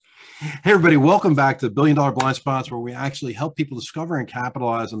Hey, everybody, welcome back to Billion Dollar Blind Spots, where we actually help people discover and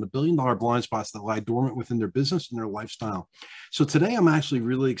capitalize on the billion-dollar blind spots that lie dormant within their business and their lifestyle. So today I'm actually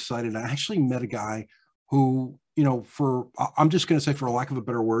really excited. I actually met a guy who, I'm just going to say, for lack of a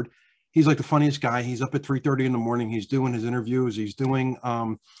better word, he's like the funniest guy. He's up at 3:30 in the morning. He's doing his interviews. He's doing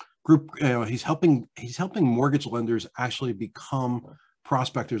he's helping mortgage lenders actually become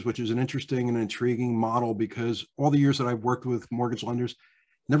prospectors, which is an interesting and intriguing model because all the years that I've worked with mortgage lenders,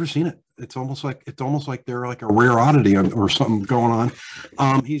 never seen it. It's almost like they're like a rare oddity or something going on.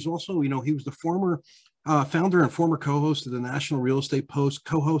 He's also, he was the former founder and former co-host of the National Real Estate Post,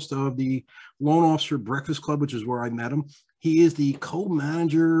 co-host of the Loan Officer Breakfast Club, which is where I met him. He is the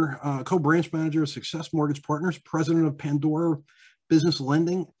co-branch manager of Success Mortgage Partners, president of Pandora Business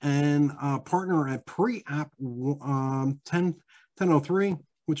Lending, and partner at Pre-App 1003,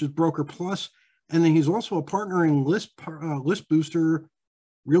 which is Broker Plus. And then he's also a partner in List Booster,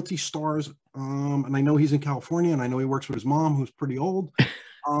 Realty Stars, and I know he's in California, and I know he works with his mom, who's pretty old,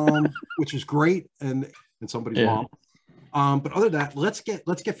 which is great, and somebody's mom. But other than that, let's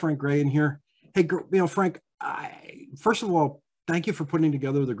get Frank Gray in here. Hey, Frank, first of all, thank you for putting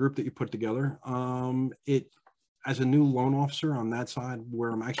together the group that you put together. As a new loan officer on that side,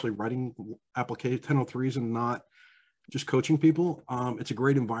 where I'm actually writing application 1003s and not just coaching people, it's a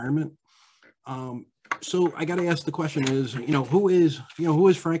great environment. So I got to ask, the question is, who is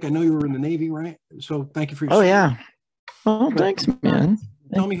Frank? I know you were in the Navy, right? So thank you for your story. Yeah. Well, thanks, man.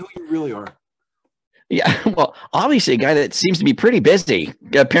 Tell me who you really are. Yeah. Well, obviously a guy that seems to be pretty busy,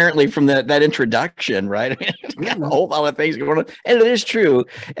 apparently, from that introduction, right? Got a whole lot of things going on. And it is true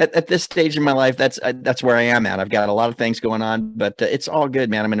at this stage in my life, that's where I am at. I've got a lot of things going on, but it's all good,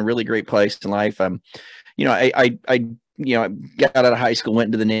 man. I'm in a really great place in life. I got out of high school, went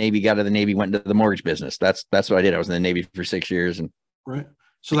into the Navy, got out of the Navy, went into the mortgage business. That's what I did. I was in the Navy for 6 years. And right.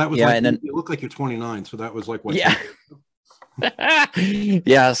 So that was and then you look like you're 29. So that was like what? Yeah.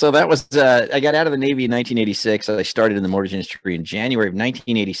 Yeah. So that was, I got out of the Navy in 1986. I started in the mortgage industry in January of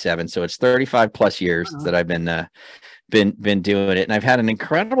 1987. So it's 35 plus years that I've been doing it, and I've had an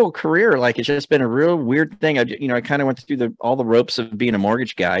incredible career. Like, it's just been a real weird thing. I kind of went through all the ropes of being a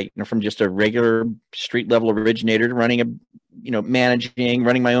mortgage guy, from just a regular street level originator to running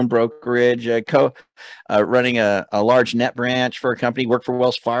running my own brokerage, running a large net branch for a company, worked for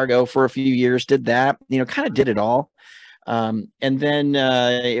Wells Fargo for a few years, did that, kind of did it all. And then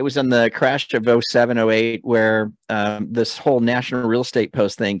it was on the crash of 07, 08, where this whole National Real Estate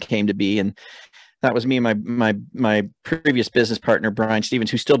Post thing came to be. And that was me and my previous business partner, Brian Stevens,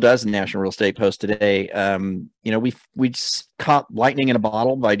 who still does the National Real Estate Post today. We caught lightning in a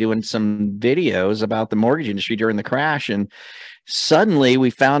bottle by doing some videos about the mortgage industry during the crash. And suddenly we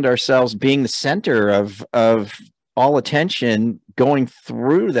found ourselves being the center of all attention going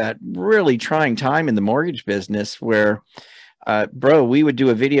through that really trying time in the mortgage business, where we would do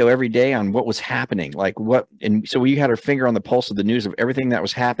a video every day on what was happening, and so we had our finger on the pulse of the news of everything that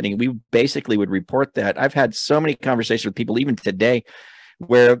was happening. We basically would report that. I've had so many conversations with people, even today,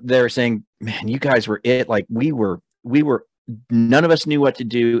 where they're saying, man, you guys were it. Like, we were, none of us knew what to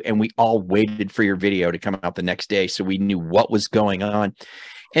do, and we all waited for your video to come out the next day so we knew what was going on.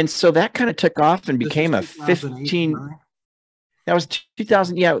 And so that kind of took off and became a 15. That was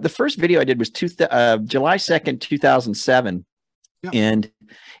 2000. Yeah. The first video I did was July 2nd, 2007. Yep.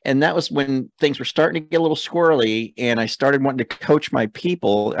 And that was when things were starting to get a little squirrely, and I started wanting to coach my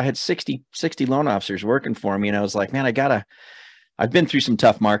people. I had 60 loan officers working for me. And I was like, man, I've been through some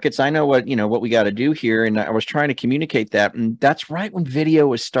tough markets. I know what we got to do here. And I was trying to communicate that. And that's right when video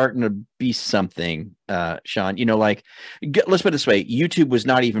was starting to be something, Sean, let's put it this way. YouTube was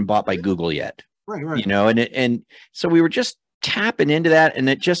not even bought by Google yet. Right. And so we were just tapping into that, and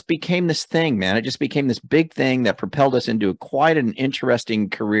it just became this thing, man. It just became this big thing that propelled us into quite an interesting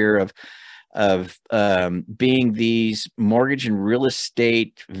career of being these mortgage and real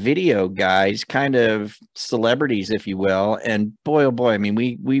estate video guys, kind of celebrities, if you will. And boy, oh boy, I mean,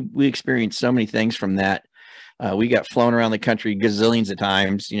 we experienced so many things from that. We got flown around the country gazillions of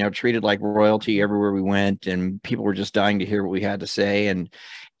times, treated like royalty everywhere we went, and people were just dying to hear what we had to say.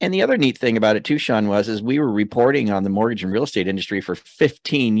 And the other neat thing about it too, Sean, is we were reporting on the mortgage and real estate industry for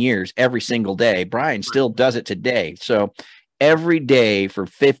 15 years, every single day. Brian still does it today. So every day for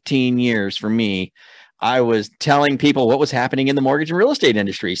 15 years for me, I was telling people what was happening in the mortgage and real estate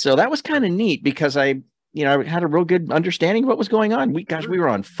industry. So that was kind of neat, because I had a real good understanding of what was going on. We were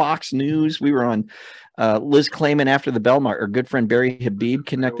on Fox News. We were on Liz Clayman after the Belmar. Our good friend Barry Habib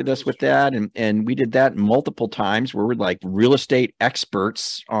connected us with that, and we did that multiple times. Where we're like real estate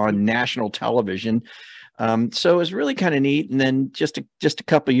experts on national television. So it was really kind of neat. And then just a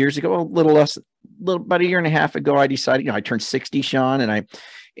couple of years ago, about a year and a half ago, I decided, I turned 60, Sean,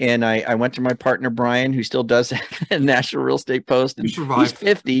 and I went to my partner, Brian, who still does National Real Estate Post, and he's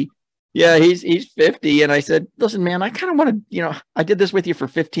 50. Yeah, he's 50. And I said, listen, man, I kind of want to, I did this with you for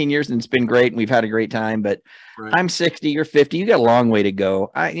 15 years and it's been great and we've had a great time, but right. I'm 60, you're 50. You got a long way to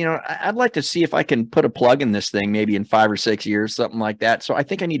go. I'd like to see if I can put a plug in this thing, maybe in 5 or 6 years, something like that. So I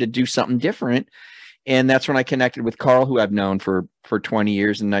think I need to do something different. And that's when I connected with Carl, who I've known for 20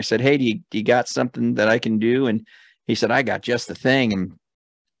 years. And I said, hey, do you got something that I can do? And he said, I got just the thing.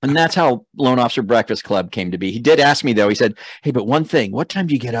 And that's how Loan Officer Breakfast Club came to be. He did ask me, though. He said, hey, but one thing, what time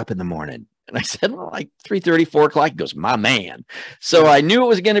do you get up in the morning? And I said, well, like 3:30, 4 o'clock. He goes, my man. So I knew it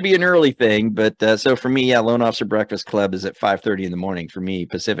was going to be an early thing. But so for me, Loan Officer Breakfast Club is at 5:30 in the morning for me,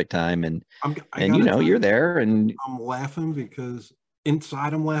 Pacific time. And you're there. And I'm laughing because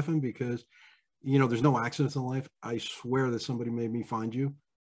inside I'm laughing because, there's no accidents in life. I swear that somebody made me find you.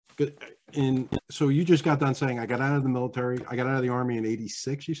 And so you just got done saying I got out of the military. I got out of the Army in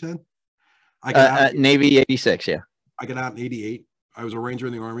 86, you said? I got out Navy 86, yeah. I got out in 88. I was a Ranger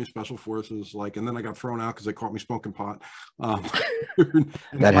in the Army, Special Forces, and then I got thrown out because they caught me smoking pot.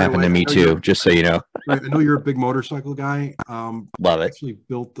 That happened to me too, just so you know. Right, I know you're a big motorcycle guy. Love it. Actually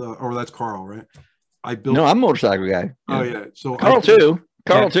built, that's Carl, right? No, I'm a motorcycle guy. Yeah. Oh, yeah. So Carl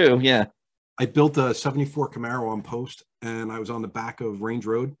too, yeah. I built a 74 Camaro on post, and I was on the back of Range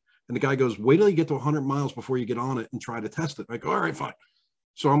Road. And the guy goes, wait till you get to 100 miles before you get on it and try to test it. I go, all right, fine.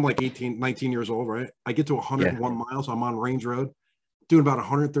 So I'm like 19 years old, right? I get to 101 miles. I'm on Range Road doing about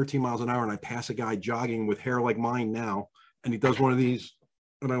 113 miles an hour. And I pass a guy jogging with hair like mine now. And he does one of these.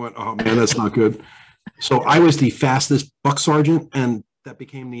 And I went, oh, man, that's not good. So I was the fastest buck sergeant, and that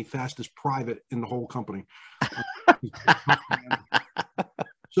became the fastest private in the whole company.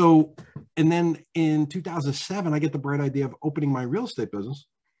 So, and then in 2007, I get the bright idea of opening my real estate business,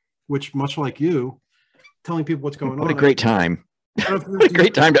 which, much like you, telling people what's going on. What a great time. What a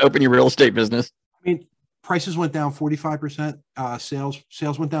great time to open your real estate business. I mean, prices went down 45%.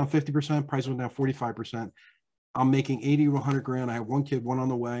 Sales went down 50%. Prices went down 45%. I'm making 80 to 100 grand. I have one kid, one on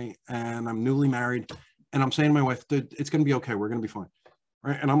the way, and I'm newly married. And I'm saying to my wife, dude, it's going to be okay. We're going to be fine.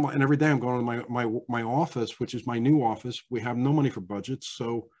 Right. And every day I'm going to my office, which is my new office. We have no money for budgets.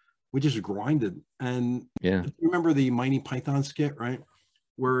 So we just grinded. And yeah, remember the Monty Python skit, right?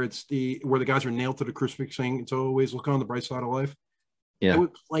 Where the guys are nailed to the crucifix saying, it's always look on the bright side of life. Yeah. I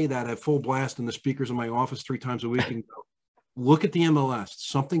would play that at full blast in the speakers in my office 3 times a week and go, look at the MLS.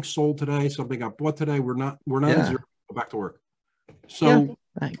 Something sold today. Something got bought today. We're not at zero. Go back to work. So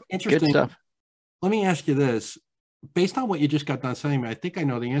interesting. Good stuff. Let me ask you this. Based on what you just got done saying, I think I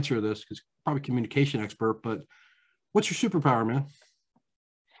know the answer to this because probably communication expert, but what's your superpower, man?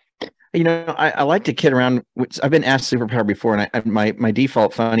 I like to kid around. I've been asked superpower before, and my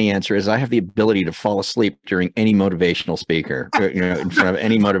default funny answer is I have the ability to fall asleep during any motivational speaker, in front of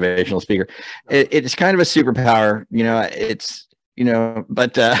any motivational speaker. It's kind of a superpower,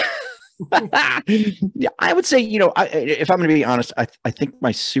 but yeah, I would say, if I'm going to be honest, I think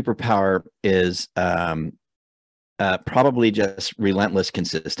my superpower is probably just relentless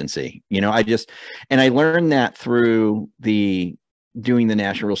consistency. I learned that through doing the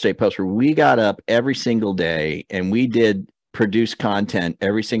National Real Estate Post, where we got up every single day and we did produce content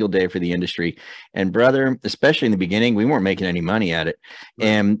every single day for the industry. And brother, especially in the beginning, we weren't making any money at it. Right.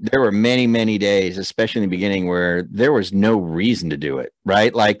 And there were many, many days, especially in the beginning, where there was no reason to do it,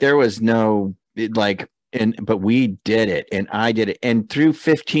 right? Like there was but we did it, and I did it. And through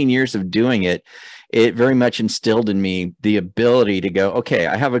 15 years of doing it, it very much instilled in me the ability to go, okay,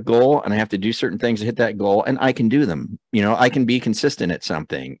 I have a goal and I have to do certain things to hit that goal, and I can do them. I can be consistent at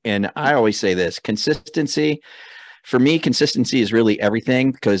something. And I always say this, consistency, for me, consistency is really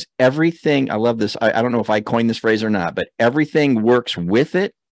everything, because everything, I love this. I don't know if I coined this phrase or not, but everything works with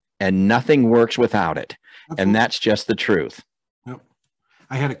it and nothing works without it. Absolutely. And that's just the truth.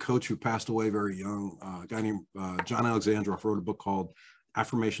 I had a coach who passed away very young, a guy named John Alexandrov, wrote a book called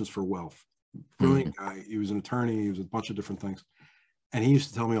Affirmations for Wealth. Brilliant guy. He was an attorney. He was a bunch of different things. And he used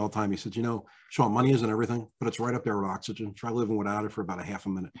to tell me all the time, he said, Sean, money isn't everything, but it's right up there with oxygen. Try living without it for about a half a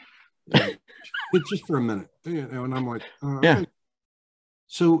minute. It's just for a minute. And I'm like, yeah. Okay.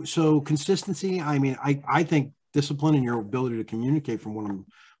 So consistency, I think discipline and your ability to communicate from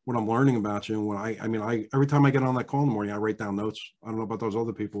what I'm learning about you, and what I every time I get on that call in the morning, I write down notes. I don't know about those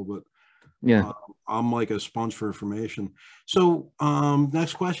other people, but yeah, I'm like a sponge for information. So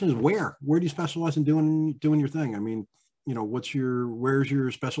next question is where do you specialize in doing your thing? Where's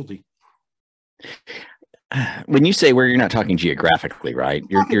your specialty? when you say where, you're not talking geographically, right?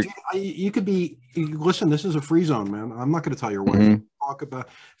 You could be, listen, this is a free zone, man. I'm not going to tell your wife. Mhm. Talk about,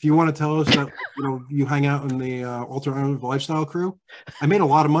 if you want to tell us that, you hang out in the alternative lifestyle crew. I made a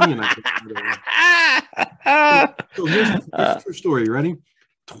lot of money in that. So here's the true story. You ready?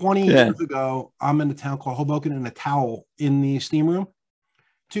 20 years ago, I'm in a town called Hoboken in a towel in the steam room.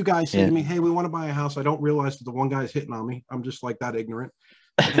 Two guys say to me, hey, we want to buy a house. I don't realize that the one guy's hitting on me. I'm just like that ignorant.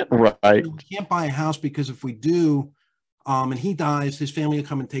 Right. We can't buy a house because if we do, and he dies, his family will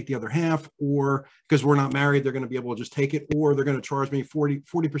come and take the other half, or because we're not married, they're going to be able to just take it, or they're going to charge me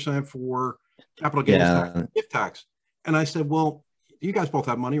 40% for capital gains tax, gift tax. And I said, well, you guys both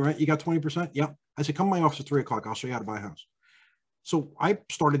have money, right? You got 20%? Yep. I said, come to my office at 3:00. I'll show you how to buy a house. So I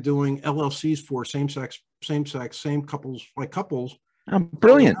started doing LLCs for same couples. Oh,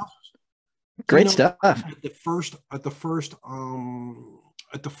 brilliant. Great stuff. At the first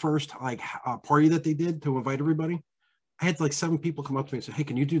party that they did to invite everybody, I had like 7 people come up to me and say, hey,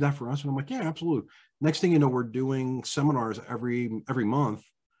 can you do that for us? And I'm like, yeah, absolutely. Next thing you know, we're doing seminars every month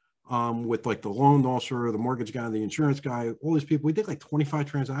with like the loan officer, the mortgage guy, the insurance guy, all these people. We did like 25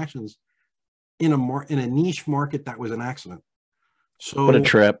 transactions in a niche market that was an accident. So what a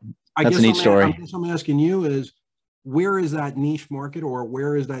trip. That's a neat story. I guess I'm asking you is, where is that niche market, or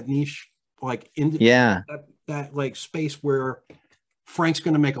where is that niche that like space where Frank's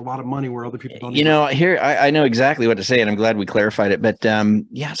going to make a lot of money where other people don't? Here I know exactly what to say, and I'm glad we clarified it. But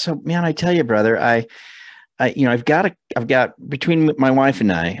so man, I tell you, brother, I've got between my wife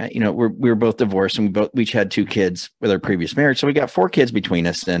and I, we were both divorced, and we each had 2 kids with our previous marriage, so we got 4 kids between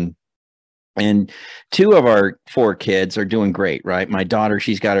us, and 2 of our 4 kids are doing great, right? My daughter,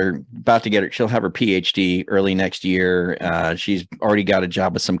 she'll have her PhD early next year. She's already got a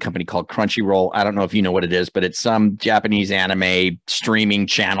job with some company called Crunchyroll. I don't know if you know what it is, but it's some Japanese anime streaming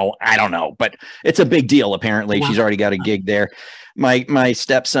channel. I don't know, but it's a big deal. Apparently, she's already got a gig there. My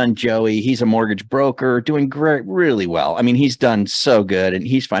stepson, Joey, he's a mortgage broker, doing great, really well. I mean, he's done so good and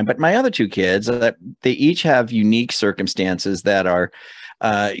he's fine. But my other 2 kids, they each have unique circumstances that are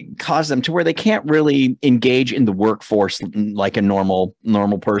cause them to where they can't really engage in the workforce like a normal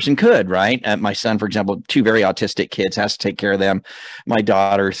person could, right? My son, for example, 2 very autistic kids, has to take care of them. My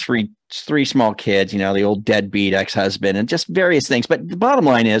daughter, three small kids, the old deadbeat ex-husband, and just various things. But the bottom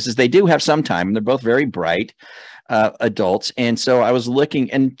line is they do have some time, and they're both very bright adults. And so I was looking,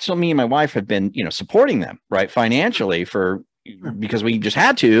 and so me and my wife have been, supporting them, right, financially because we just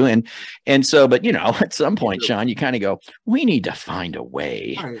had to. And so, but at some point, Sean, you kind of go, we need to find a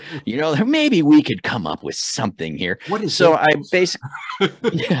way, maybe we could come up with something here. So I basically,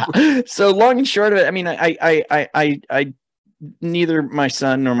 So long and short of it, I mean, I neither my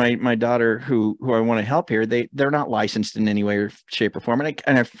son nor my daughter who I want to help here, they're not licensed in any way or shape or form.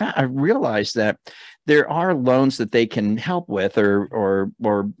 And I realized that there are loans that they can help with or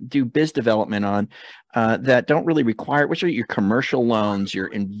do biz development on that don't really require, which are your commercial loans, your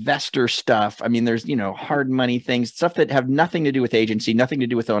investor stuff. I mean, there's, hard money things, stuff that have nothing to do with agency, nothing to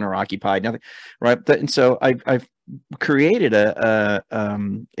do with owner occupied, nothing. Right. And so I've created a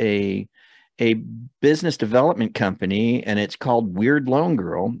business development company, and it's called Weird Loan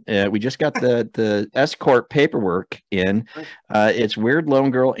Girl. We just got the S Corp paperwork in. It's Weird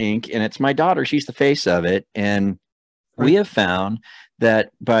Loan Girl Inc., and it's my daughter. She's the face of it. And we have found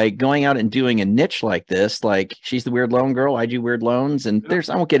that by going out and doing a niche like this, like she's the weird loan girl, I do weird loans, and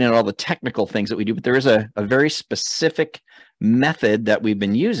I won't get into all the technical things that we do, but there is a very specific method that we've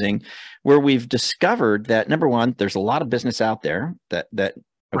been using where we've discovered that, number one, there's a lot of business out there that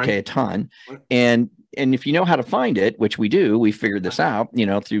a ton. And if you know how to find it, which we do, we figured this out,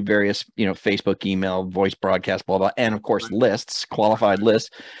 through various, Facebook, email, voice broadcast, blah, blah, and of course, lists, qualified lists.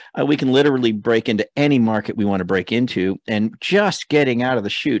 We can literally break into any market we want to break into, and just getting out of the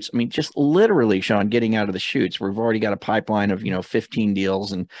chutes. I mean, just literally, Sean, getting out of the chutes. We've already got a pipeline of, 15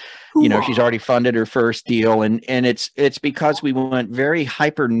 deals, and, she's already funded her first deal. And it's because we went very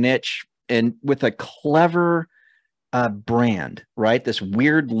hyper niche and with a clever brand, right? This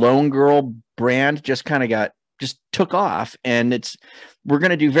Weird Loan Girl brand just took off, and we're going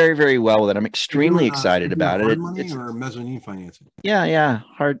to do very, very well with it. I'm extremely excited about it. Hard money or mezzanine financing? Yeah.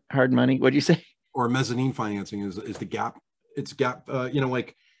 Hard money. What'd you say? Or mezzanine financing is the gap. It's gap.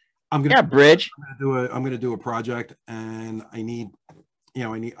 Like bridge. I'm going to do a project, and I need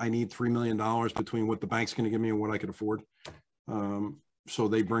 $3 million between what the bank's going to give me and what I could afford. So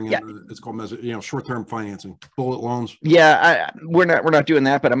they bring in it's called short-term financing, bullet loans. Yeah, we're not doing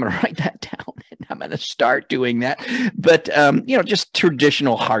that, but I'm going to write that down, and I'm going to start doing that. But just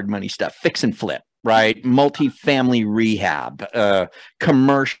traditional hard money stuff, fix and flip, right? Multifamily rehab,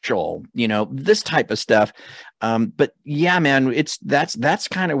 commercial, this type of stuff. But yeah, man, that's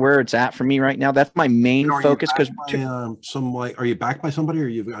kind of where it's at for me right now. That's my main focus. Because are you backed by somebody, or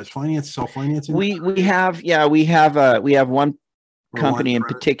you guys self-financing? We have one company in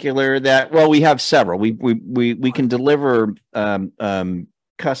particular that, well, we have several. We can deliver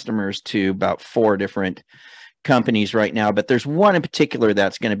customers to about 4 different companies right now, but there's one in particular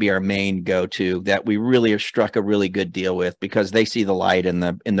that's going to be our main go-to that we really have struck a really good deal with, because they see the light in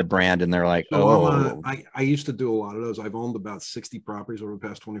the brand and they're like, I used to do a lot of those. I've owned about 60 properties over the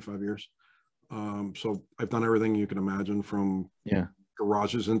past 25 years. So I've done everything you can imagine, from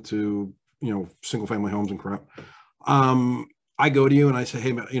garages into, single family homes and crap. I go to you and I say,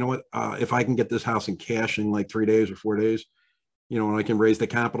 hey, man, you know what? If I can get this house in cash in like 3 days or 4 days, and I can raise the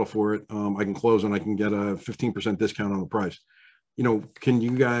capital for it, I can close and I can get a 15% discount on the price. Can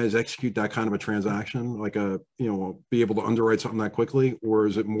you guys execute that kind of a transaction? Like be able to underwrite something that quickly, or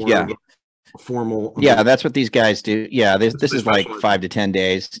is it more formal? That's what these guys do. This is like 5 to 10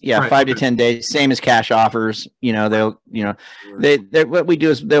 days. Right, 5 to 10 days, same as cash offers. They'll what we do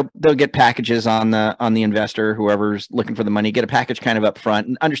is they'll get packages on the investor, whoever's looking for the money, get a package kind of up front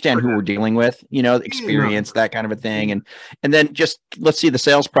and understand who we're dealing with, experience, that kind of a thing. And then just, let's see the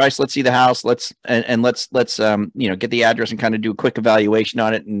sales price, let's see the house, let's get the address and kind of do a quick evaluation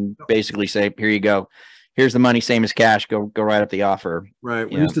on it, and basically say, here you go. Here's the money, same as cash. Go right up the offer. Right.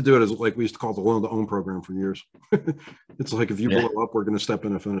 We used to do it as, like, we used to call it the loan to own program for years. It's like, if you blow up, we're going to step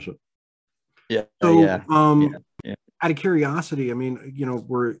in and finish it. Yeah. So, out of curiosity, I mean,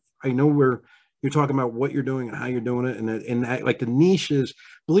 you're talking about what you're doing and how you're doing it, and that, like, the niches,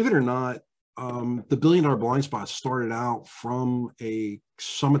 believe it or not, the $1 Billion Blind Spot started out from a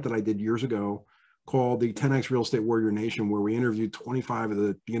summit that I did years ago called the 10X Real Estate Warrior Nation, where we interviewed 25 of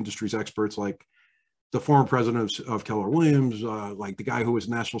the industry's experts, like the former president of Keller Williams, like the guy who was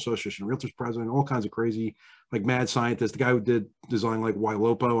National Association of Realtors president, all kinds of crazy, like, mad scientists, the guy who did design like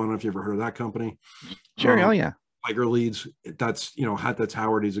Ylopo. I don't know if you ever heard of that company. Sure. Oh yeah. Tiger Leads. That's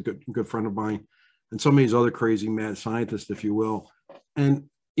Howard. He's a good friend of mine, and some of these other crazy mad scientists, if you will. And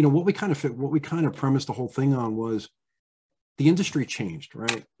what we kind of premised the whole thing on was the industry changed,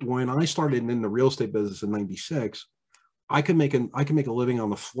 right? When I started in the real estate business in '96, I could make a living on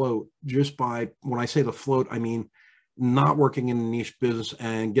the float just by, when I say the float, I mean not working in a niche business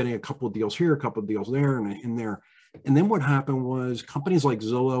and getting a couple of deals here, a couple of deals there, and in there. And then what happened was companies like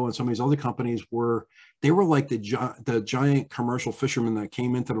Zillow and some of these other companies were like the giant commercial fishermen that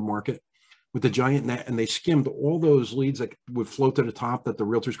came into the market with the giant net, and they skimmed all those leads that would float to the top that the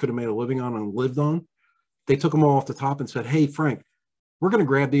realtors could have made a living on and lived on. They took them all off the top and said, hey, Frank, we're going to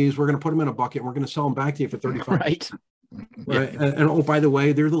grab these, we're going to put them in a bucket, and we're going to sell them back to you for 35. Right. Right. Yeah. And oh, by the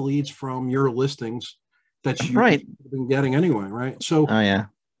way, they're the leads from your listings that you've been getting anyway. Right. So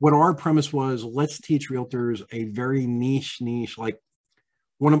what our premise was, let's teach realtors a very niche, like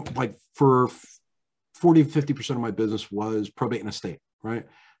for 40 to 50% of my business was probate and estate. Right.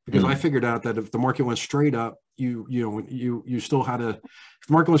 Because I figured out that if the market went straight up, you still had if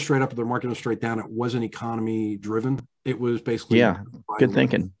the market went straight up, if the market went straight down, it wasn't economy driven. It was basically, good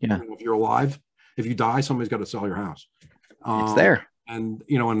thinking. Yeah. If you're alive, if you die, somebody's got to sell your house. It's there. And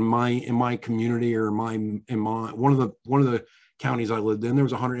in my community, or in one of the counties I lived in, there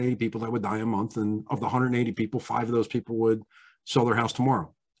was 180 people that would die a month, and of the 180 people, 5 of those people would sell their house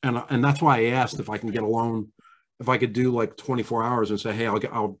tomorrow. And that's why I asked if I can get a loan, if I could do like 24 hours and say, hey,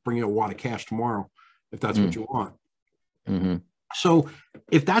 I'll bring you a wad of cash tomorrow, if that's what you want. Mm-hmm. So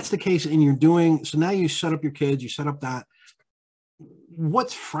if that's the case, and so now you set up your kids, you set up that.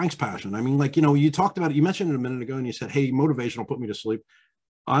 What's Frank's passion? I mean, like, you talked about it, you mentioned it a minute ago, and you said, hey, motivation will put me to sleep.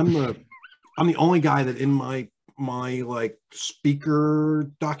 I'm the only guy that in my like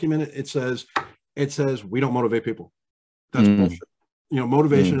speaker document, it says we don't motivate people. That's bullshit.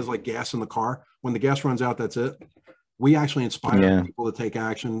 Motivation is like gas in the car. When the gas runs out, that's it. We actually inspire people to take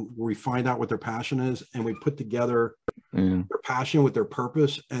action. We find out what their passion is, and we put together their passion with their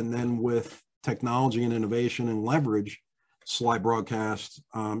purpose, and then with technology and innovation and leverage, slide broadcast,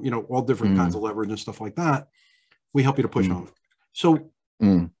 all different kinds of leverage and stuff like that. We help you to push on. So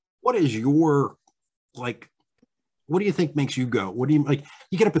what is your, like, what do you think makes you go? What do you, like,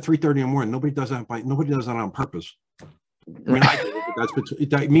 you get up at 3:30 in the morning. Nobody does that on purpose. I mean, I do, but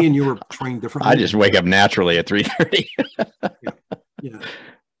that's me and you were trained differently. I just wake up naturally at 3:30. yeah.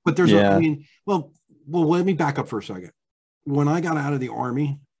 But there's, I mean, well, let me back up for a second. When I got out of the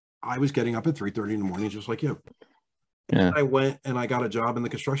Army, I was getting up at 3:30 in the morning, just like you. And I went and I got a job in the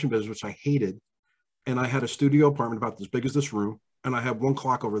construction business, which I hated. And I had a studio apartment about as big as this room. and I had one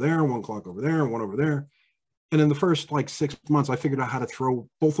clock over there, one clock over there, and one over there. And in the first like 6 months, I figured out how to throw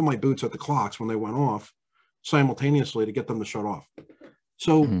both of my boots at the clocks when they went off simultaneously to get them to shut off.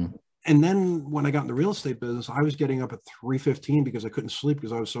 So, and then when I got in the real estate business, I was getting up at 3:15 because I couldn't sleep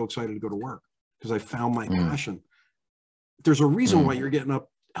because I was so excited to go to work because I found my passion. There's a reason why you're getting up,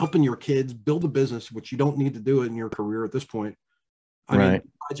 helping your kids build a business, which you don't need to do in your career at this point. I mean,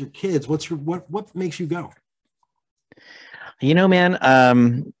 besides your kids, what makes you go? You know,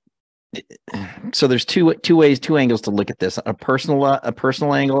 man, so there's two angles to look at this: a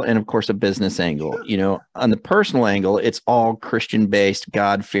personal angle, and of course a business angle. You know, on the personal angle, it's all Christian based,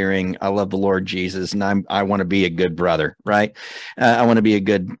 God fearing. I love the Lord Jesus, and I want to be a good brother, right? I want to be a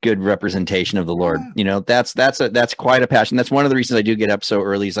good representation of the Lord. You know, that's quite a passion. That's one of the reasons I do get up so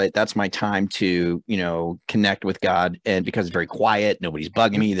early. Is like that's my time to, you know, connect with God, and because it's very quiet, nobody's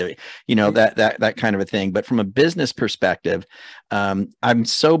bugging me. You know, that kind of a thing. But from a business perspective, I'm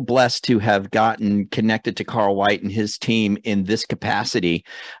so blessed to have gotten connected to Carl White and his team in this capacity.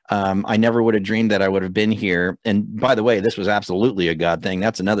 I never would have dreamed that I would have been here. And by the way, this was absolutely a God thing.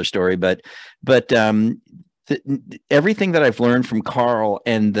 That's another story. But everything that I've learned from Carl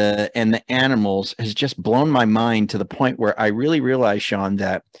and the animals has just blown my mind to the point where I really realized, Sean,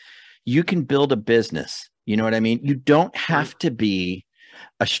 that you can build a business. You know what I mean? You don't have to be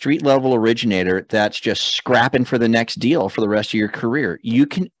a street level originator that's just scrapping for the next deal for the rest of your career. You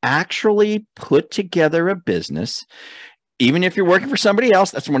can actually put together a business, even if you're working for somebody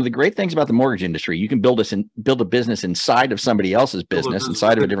else. That's one of the great things about the mortgage industry. You can build a business inside of somebody else's business,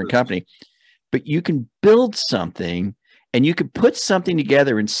 inside of a different company, but you can build something and you can put something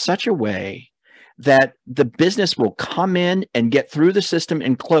together in such a way that the business will come in and get through the system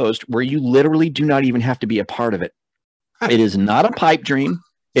and closed, where you literally do not even have to be a part of it. It is not a pipe dream.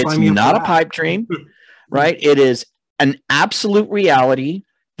 It's not a pipe dream, right? It is an absolute reality.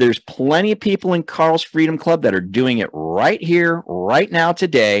 There's plenty of people in Carl's Freedom Club that are doing it right here, right now,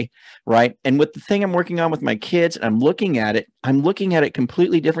 today, right? And with the thing I'm working on with my kids, I'm looking at it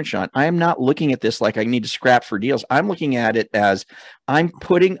completely different, Sean. I am not looking at this like I need to scrap for deals. I'm looking at it as I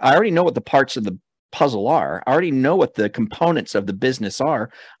already know what the parts of the puzzle are. I already know what the components of the business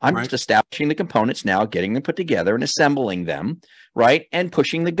are. I'm just establishing the components now, getting them put together and assembling them, right? And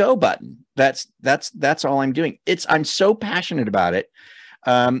pushing the go button. That's all I'm doing. I'm so passionate about it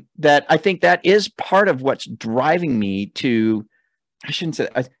that I think that is part of what's driving me to, I shouldn't say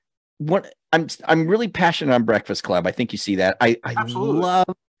I'm really passionate on Breakfast Club. I think you see that. I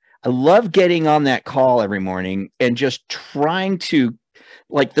love getting on that call every morning and just trying to,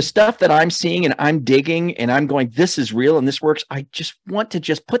 like, the stuff that I'm seeing and I'm digging and I'm going, this is real and this works. I just want to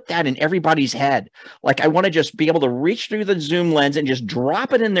just put that in everybody's head. Like, I want to just be able to reach through the Zoom lens and just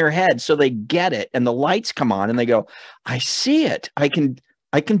drop it in their head so they get it. And the lights come on and they go, I see it. I can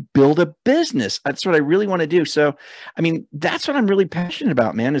build a business. That's what I really want to do. So, I mean, that's what I'm really passionate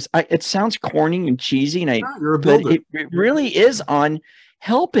about, man. It sounds corny and cheesy, but it really is on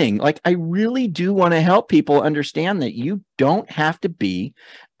helping. Like, I really do want to help people understand that you don't have to be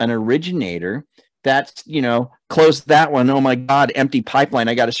an originator. That's, you know, close that one. Oh my God, empty pipeline.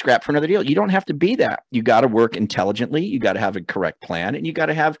 I got to scrap for another deal. You don't have to be that. You got to work intelligently. You got to have a correct plan, and you got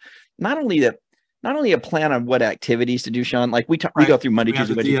to have not only a plan on what activities to do, Sean. Like we go through Monday,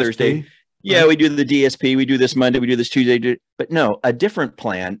 Tuesday, Wednesday, Thursday. Yeah, we do the DSP. We do this Monday. We do this Tuesday. But no, a different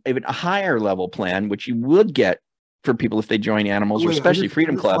plan, even a higher level plan, which you would get for people if they join Animals, or especially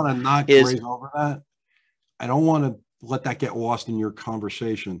Freedom Club. I not graze over that. I don't want to let that get lost in your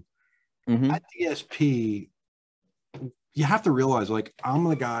conversation. At DSP, you have to realize, like, I'm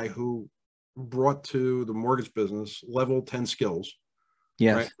the guy who brought to the mortgage business level 10 skills.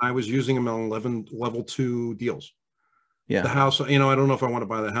 Yes. Right? I was using them on level 2 deals. Yeah. The house, you know, I don't know if I want to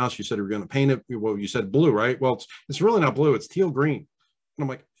buy the house. You said you were going to paint it. Well, you said blue, right? Well, it's really not blue. It's teal green. And I'm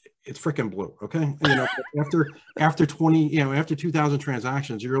like, it's freaking blue. Okay. You know, after 20, you know, after 2,000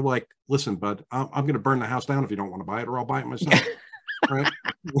 transactions, you're like, listen, bud, I'm going to burn the house down if you don't want to buy it, or I'll buy it myself. Right.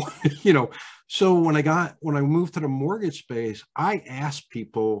 You know, so when I moved to the mortgage space, I asked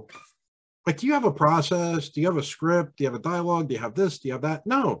people, like, do you have a process? Do you have a script? Do you have a dialogue? Do you have this? Do you have that?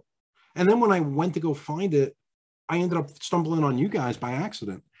 No. And then when I went to go find it, I ended up stumbling on you guys by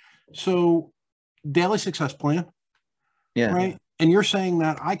accident. So, daily success plan. Yeah. Right. And you're saying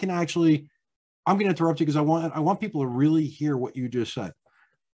that I'm going to interrupt you because I want people to really hear what you just said.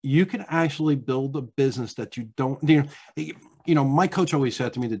 You can actually build a business that you don't, you know, my coach always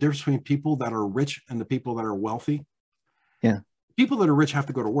said to me, the difference between people that are rich and the people that are wealthy. Yeah. People that are rich have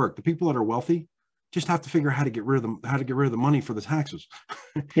to go to work. The people that are wealthy just have to figure out how to get rid of the money for the taxes.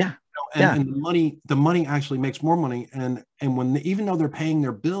 Yeah. And the money actually makes more money. And when even though they're paying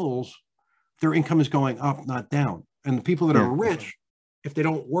their bills, their income is going up, not down. And the people that are rich, if they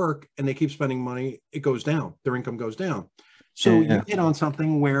don't work and they keep spending money, it goes down. Their income goes down. So you hit on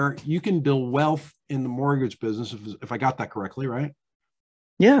something where you can build wealth in the mortgage business, if I got that correctly, right?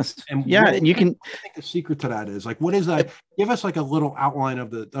 Yes. And and you can. What do you think the secret to that is? Like, what is that? Give us like a little outline of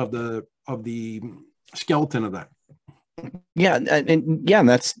the skeleton of that. Yeah, and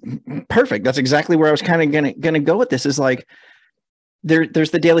that's perfect. That's exactly where I was kind of gonna go with this. Is like there's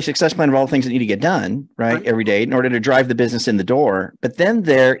the daily success plan of all the things that need to get done right every day in order to drive the business in the door. But then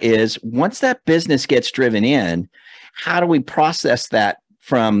there is, once that business gets driven in, how do we process that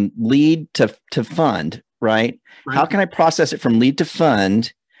from lead to fund, right? How can I process it from lead to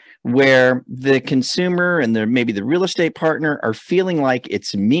fund where the consumer and maybe the real estate partner are feeling like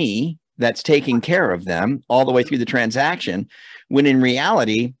it's me that's taking care of them all the way through the transaction, when in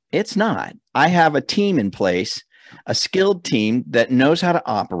reality, it's not. I have a team in place, a skilled team that knows how to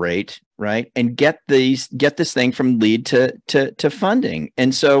operate, right? And get this thing from lead to funding.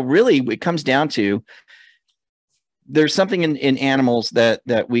 And so really it comes down to, there's something in animals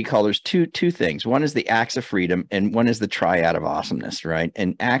that we call, there's two things. One is the acts of freedom and one is the triad of awesomeness, right?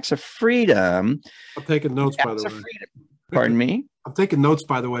 And acts of freedom. I'm taking notes, by the way. Pardon me? I'm taking notes,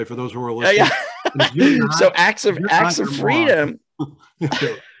 by the way, for those who are listening. So acts of freedom.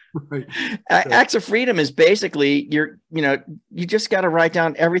 Right. Acts of freedom is basically you just got to write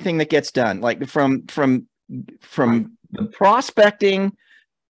down everything that gets done, like from the prospecting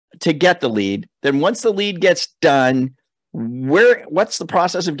to get the lead. Then once the lead gets done, what's the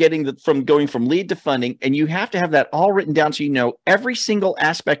process of getting going from lead to funding? And you have to have that all written down so you know every single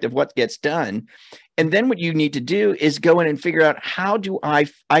aspect of what gets done. And then what you need to do is go in and figure out, how do I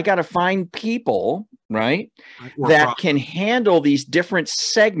got to find people, right, that can handle these different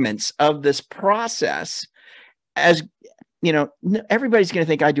segments of this process. As you know, everybody's going to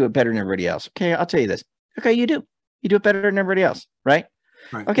think I do it better than everybody else. Okay, I'll tell you this. Okay, you do it better than everybody else, right?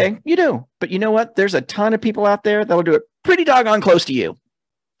 Right. Okay, you do. But you know what? There's a ton of people out there that'll do it pretty doggone close to you.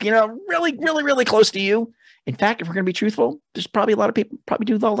 Really, really, really close to you. In fact, if we're going to be truthful, there's probably a lot of people probably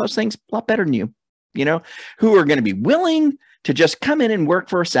do all those things a lot better than you, who are going to be willing to just come in and work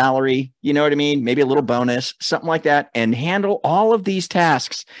for a salary, you know what I mean? Maybe a little bonus, something like that, and handle all of these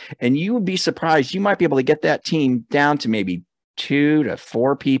tasks. And you would be surprised. You might be able to get that team down to maybe 2 to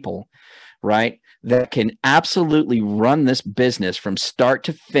 4 people, right, that can absolutely run this business from start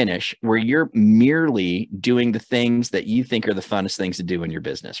to finish, where you're merely doing the things that you think are the funnest things to do in your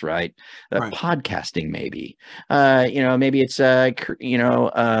business, right? Podcasting, maybe, maybe it's, I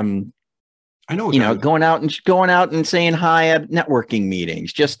know, going out and saying hi at networking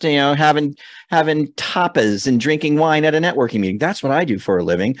meetings, just, having tapas and drinking wine at a networking meeting. That's what I do for a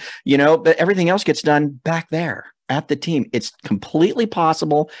living, but everything else gets done back there at the team. It's completely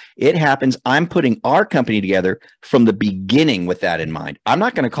possible. It happens. I'm putting our company together from the beginning with that in mind. I'm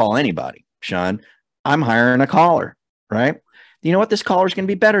not going to call anybody, Sean. I'm hiring a caller, right? You know what? This caller is going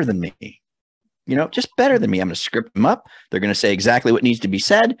to be better than me. Just better than me. I'm going to script them up. They're going to say exactly what needs to be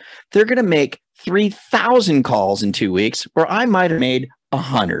said. They're going to make 3,000 calls in 2 weeks where I might have made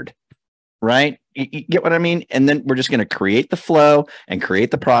 100, right? You get what I mean? And then we're just going to create the flow and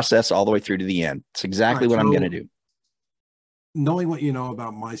create the process all the way through to the end. It's exactly what I'm going to do. Knowing what you know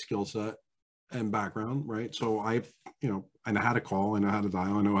about my skill set and background, right? So I know how to call, I know how to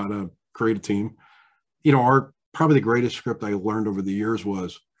dial, I know how to create a team. Probably the greatest script I learned over the years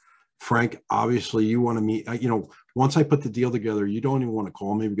was, Frank, obviously you want to meet, once I put the deal together, you don't even want to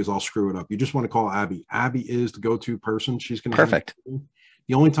call me because I'll screw it up. You just want to call Abby. Abby is the go-to person. She's going to perfect.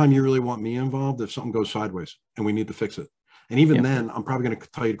 The only time you really want me involved if something goes sideways and we need to fix it. And even then, I'm probably going to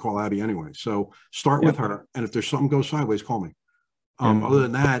tell you to call Abby anyway. So start with her. And if there's something goes sideways, call me. Other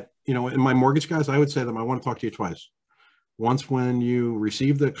than that, in my mortgage guys, I would say to them, I want to talk to you twice. Once when you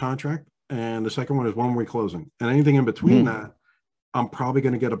receive the contract, and the second one is when we're closing. And anything in between that, I'm probably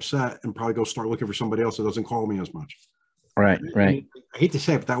going to get upset and probably go start looking for somebody else that doesn't call me as much. Right. I hate to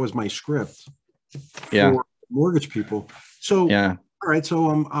say it, but that was my script for mortgage people. So, all right. So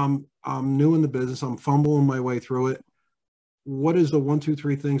I'm new in the business. I'm fumbling my way through it. What is the 1, 2,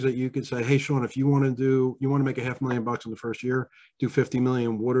 3 things that you could say, hey, Sean, if you want to make $500,000 in the first year, do 50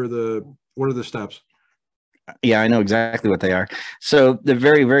 million. What are the steps? Yeah, I know exactly what they are. So the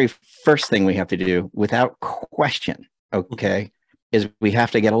very, very first thing we have to do, without question, okay, is we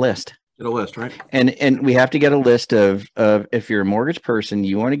have to get a list. Get a list, right? And we have to get a list of if you're a mortgage person,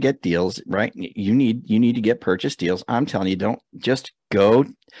 you want to get deals, right? You need to get purchase deals. I'm telling you, don't just go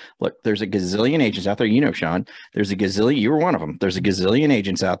look. There's a gazillion agents out there. You know, Sean, there's a gazillion. You were one of them. There's a gazillion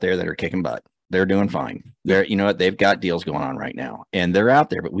agents out there that are kicking butt. They're doing fine. They're, you know what, they've got deals going on right now, and they're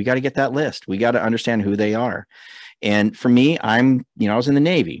out there. But we got to get that list. We got to understand who they are. And for me, I was in the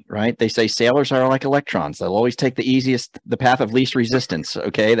Navy, right? They say sailors are like electrons. They'll always take the path of least resistance.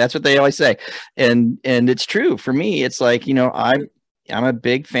 Okay. That's what they always say. And it's true for me. It's like, I'm a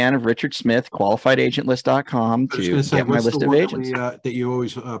big fan of Richard Smith, qualifiedAgentList.com to get my list of agents. That you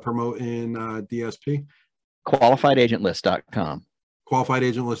always promote in DSP? qualifiedAgentList.com.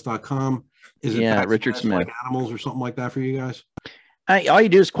 qualifiedAgentList.com. Is it Richard Smith, like animals or something like that for you guys? All you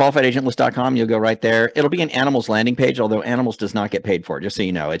do is qualifiedAgentList.com. You'll go right there. It'll be an Animals landing page, although Animals does not get paid for it. Just so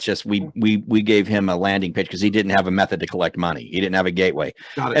you know, it's just we gave him a landing page because he didn't have a method to collect money. He didn't have a gateway,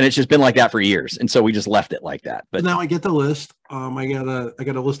 and it's just been like that for years. And so we just left it like that. But now I get the list. I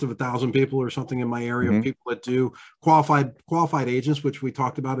got a list of 1,000 people or something in my area of people that do qualified agents, which we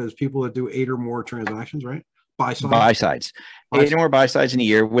talked about as people that do 8 or more transactions, right? Buy sides. 8 or more buy sides in a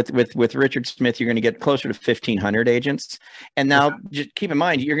year. With Richard Smith, you're going to get closer to 1,500 agents. And now, just keep in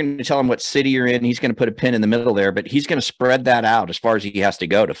mind, you're going to tell him what city you're in. He's going to put a pin in the middle there, but he's going to spread that out as far as he has to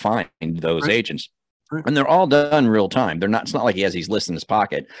go to find those agents. Right. And they're all done real time. They're not. It's not like he has these lists in his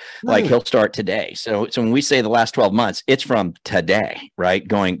pocket. Like he'll start today. So when we say the last 12 months, it's from today, right?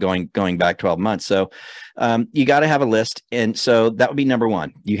 Going back 12 months. So you got to have a list, and so that would be number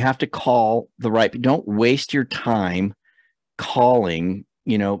one. You have to call the right. Don't waste your time calling,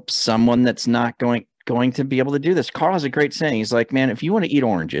 someone that's not going to be able to do this. Carl has a great saying. He's like, man, if you want to eat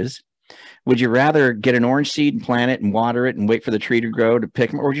oranges, would you rather get an orange seed and plant it and water it and wait for the tree to grow to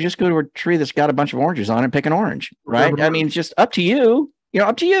pick them, or would you just go to a tree that's got a bunch of oranges on it and pick an orange, right? I mean, it's just up to you.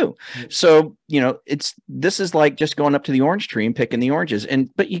 Up to you. So, this is like just going up to the orange tree and picking the oranges.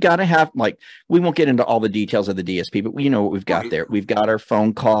 But you got to have, we won't get into all the details of the DSP, but we know what we've got there. We've got our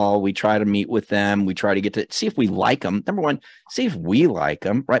phone call. We try to meet with them. We try to get to see if we like them. Number one, see if we like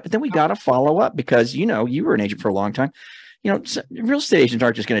them, right? But then we got to follow up because, you were an agent for a long time. Real estate agents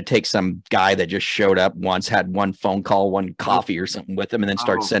aren't just going to take some guy that just showed up once, had one phone call, one coffee or something with them, and then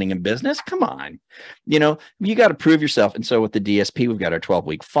start sending him business. Come on. You got to prove yourself. And so with the DSP, we've got our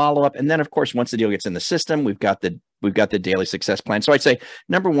 12-week follow-up. And then, of course, once the deal gets in the system, we've got the daily success plan. So I'd say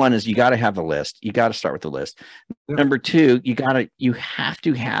number one is you got to have a list. You got to start with the list. Yeah. Number two, you have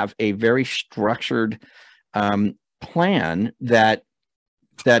to have a very structured plan that's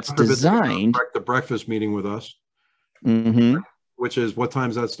designed. The breakfast meeting with us. Mm-hmm. Which is what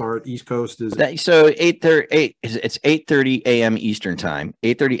times that start? East Coast is so 8:30. It's 8:30 a.m. Eastern time.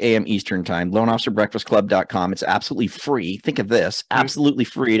 8:30 a.m. Eastern time. LoanOfficerBreakfastClub.com. It's absolutely free. Think of this, absolutely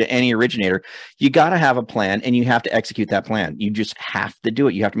free to any originator. You got to have a plan, and you have to execute that plan. You just have to do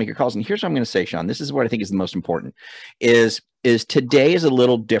it. You have to make your calls. And here's what I'm going to say, Sean. This is what I think is the most important. Is today is a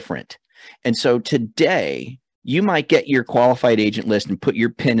little different, and so today, you might get your qualified agent list and put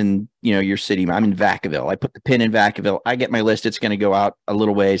your pin in, your city. I'm in Vacaville. I put the pin in Vacaville. I get my list. It's going to go out a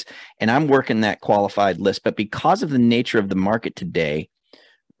little ways, and I'm working that qualified list. But because of the nature of the market today,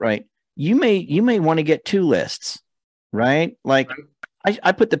 right, you may want to get 2 lists, right? Like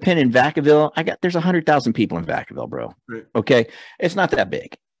I put the pin in Vacaville. There's 100,000 people in Vacaville, bro. Right. Okay, it's not that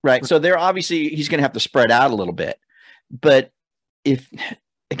big, right? So they're obviously he's going to have to spread out a little bit, but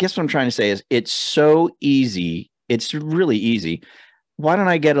I guess what I'm trying to say is it's so easy. It's really easy. Why don't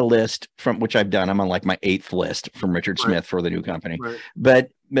I get a list from which I've done? I'm on like my 8th list from Richard Smith for the new company, but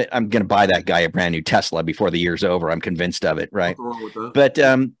I'm going to buy that guy a brand new Tesla before the year's over. I'm convinced of it. Right. But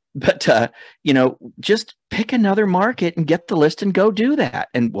just pick another market and get the list and go do that.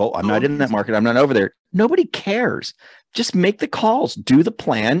 And I'm not in that market. I'm not over there. Nobody cares. Just make the calls, do the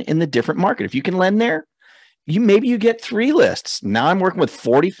plan in the different market. If you can lend there, maybe you get 3 lists. Now I'm working with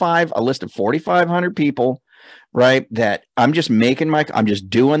a list of 4,500 people, right? That I'm just I'm just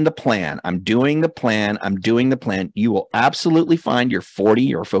doing the plan. I'm doing the plan. You will absolutely find your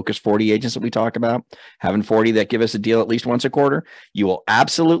 40 or focus 40 agents that we talk about, having 40 that give us a deal at least once a quarter. You will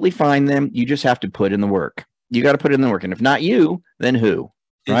absolutely find them. You just have to put in the work. You got to put in the work. And if not you, then who?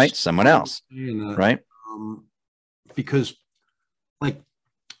 Right? Someone else. Right? Because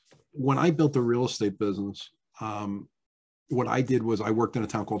when I built the real estate business, what I did was I worked in a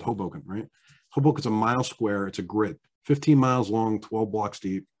town called Hoboken, right? Hoboken's a mile square. It's a grid, 15 miles long, 12 blocks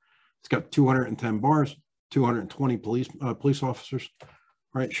deep. It's got 210 bars, 220 police officers,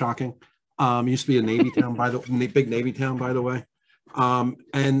 right? Shocking. Used to be a Navy town, big Navy town, by the way.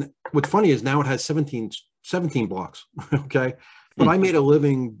 And what's funny is now it has 17 blocks. Okay. But I made a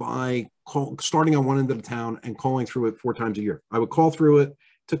living by starting on one end of the town and calling through it 4 times a year. I would call through it.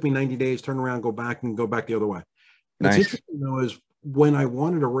 Took me 90 days, turn around, go back the other way. What's interesting though is when I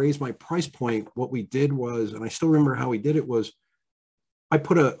wanted to raise my price point, what we did was, and I still remember how we did it was, I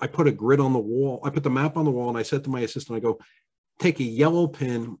put a grid on the wall. I put the map on the wall, and I said to my assistant, I go, take a yellow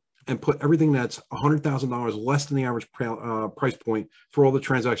pin and put everything that's $100,000 less than the average price point for all the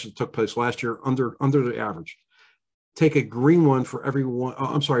transactions that took place last year under the average. Take a green one for everyone.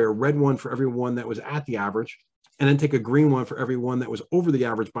 A red one for everyone that was at the average, and then take a green one for everyone that was over the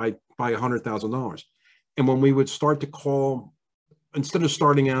average by $100,000. And when we would start to call, instead of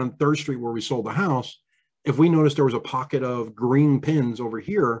starting on 3rd Street where we sold the house, if we noticed there was a pocket of green pins over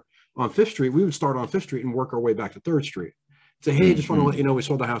here on 5th Street, we would start on 5th Street and work our way back to 3rd Street. Say, hey, just want to let you know we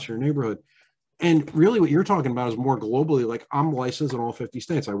sold the house in your neighborhood. And really what you're talking about is more globally, like I'm licensed in all 50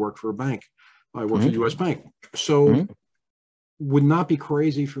 states. I work for a bank. I work for US Bank. So would not be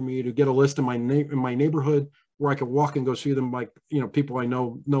crazy for me to get a list in my neighborhood where I could walk and go see them, like, people I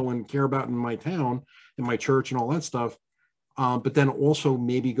know and care about in my town, in my church and all that stuff. But then also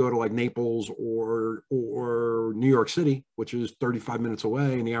maybe go to like Naples or New York City, which is 35 minutes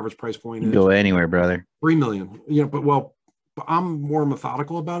away, and the average price point is go anywhere, brother. 3 million. But I'm more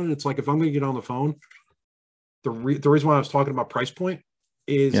methodical about it. It's like if I'm going to get on the phone, the reason why I was talking about price point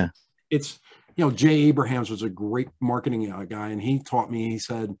is it's Jay Abrahams was a great marketing guy, and he taught me. He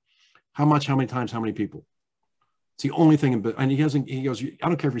said, how much, how many times, how many people. It's the only thing. And he goes, I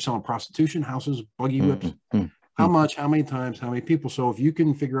don't care if you're selling prostitution, houses, buggy whips. How much, how many times, how many people. So if you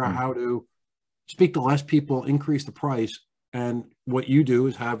can figure out how to speak to less people, increase the price, and what you do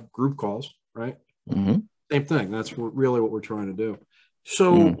is have group calls, right? Same thing. That's really what we're trying to do.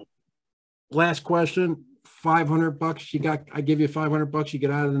 So last question, $500. I give you $500. You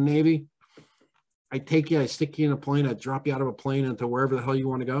get out of the Navy. I take you, I stick you in a plane. I drop you out of a plane into wherever the hell you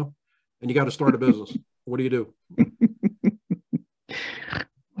want to go. And you got to start a business. What do you do?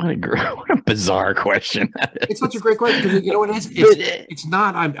 What a bizarre question. It's such a great question because you know what it is. It's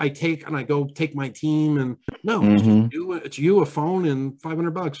not. I take and I go take my team and no, it's you, a phone, and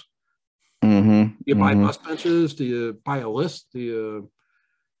 $500. You buy bus benches? Do you buy a list? Do you,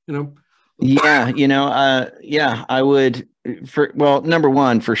 Yeah, I would. Number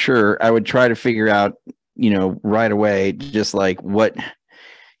one, for sure, I would try to figure out, right away, just like what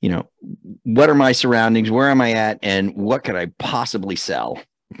are my surroundings, where am I at, and what could I possibly sell?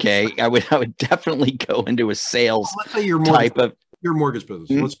 Okay, I would definitely go into a sales type of your mortgage business.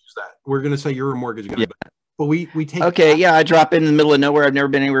 Let's use that. We're going to say you're a mortgage guy, but we take. Okay, I drop in the middle of nowhere. I've never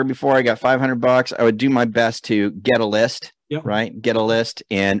been anywhere before. I got $500. I would do my best to get a list. Right, get a list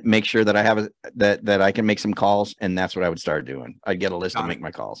and make sure that I have that I can make some calls, and that's what I would start doing. I'd get a list and make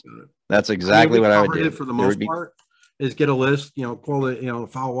my calls. That's exactly what I would do. For the most part, is get a list. Call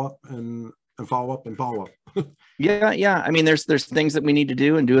it. Follow up and follow up and follow up. Yeah. I mean, there's things that we need to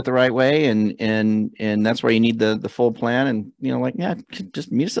do and do it the right way, and that's why you need the full plan. And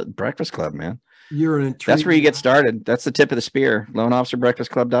just meet us at Breakfast Club, man. That's where you get started. That's the tip of the spear.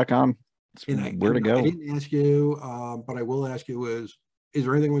 LoanOfficerBreakfastClub.com. Where to go. I didn't ask you, but I will ask you: is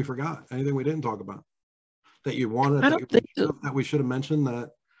there anything we forgot? Anything we didn't talk about that you wanted? That we should have mentioned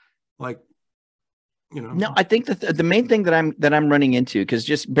that, No, I think that the main thing that I'm running into, because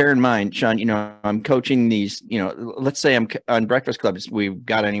just bear in mind, Sean, I'm coaching these. Let's say I'm on Breakfast Clubs. We've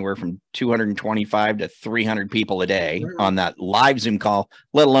got anywhere from 225 to 300 people a day on that live Zoom call,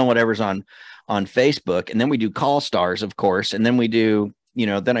 let alone whatever's on Facebook, and then we do call stars, of course, and then we do.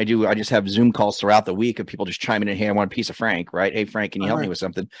 I just have Zoom calls throughout the week of people just chiming in. Hey, I want a piece of Frank, right? Hey, Frank, can you help me with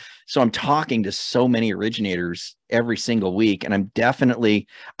something? So I'm talking to so many originators every single week. And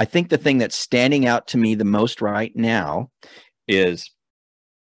I think the thing that's standing out to me the most right now is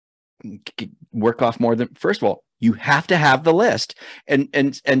work off more than, first of all, you have to have the list.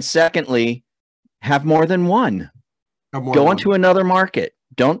 And secondly, have more than one. Go into another market.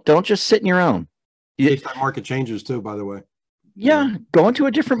 Don't just sit in your own. That market changes too, by the way. Yeah, go into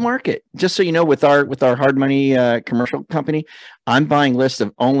a different market. Just so you know, with our hard money commercial company, I'm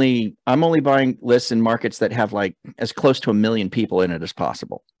only buying lists in markets that have like as close to 1 million people in it as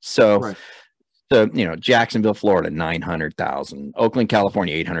possible. So Jacksonville, Florida, 900,000, Oakland,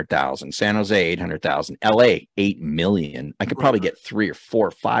 California, 800,000, San Jose, 800,000, LA, 8 million. I could probably get 3 or 4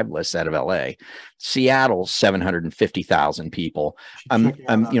 or 5 lists out of LA. Seattle, 750,000 people.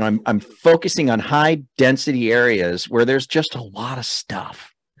 I'm focusing on high density areas where there's just a lot of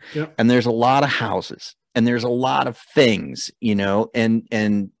stuff, and there's a lot of houses, and there's a lot of things,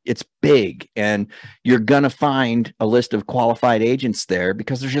 and it's big, and you're gonna find a list of qualified agents there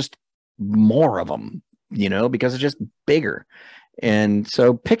because there's just more of them, because it's just bigger. And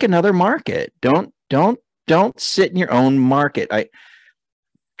so pick another market. Don't sit in your own market. I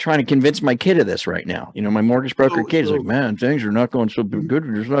trying to convince my kid of this right now. You know, my mortgage broker kid is like, man, things are not going so good.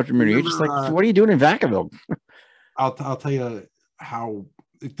 There's not too many agents. Like, what are you doing in Vacaville? I'll tell you how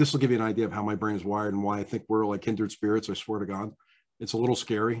this will give you an idea of how my brain is wired and why I think we're like kindred spirits. I swear to God, it's a little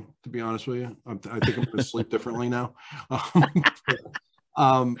scary, to be honest with you. I think I'm going to sleep differently now.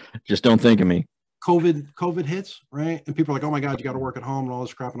 Just don't think of me. COVID hits, right? And people are like, oh my God, you got to work at home and all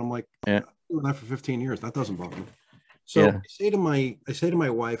this crap. And I'm like, yeah. I've been doing that for 15 years. That doesn't bother me. So yeah. I say to my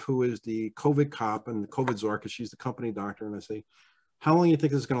wife, who is the COVID cop and the COVID czar, because she's the company doctor, and I say, how long do you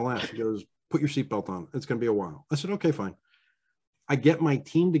think this is going to last? She goes, put your seatbelt on. It's going to be a while. I said, okay, fine. I get my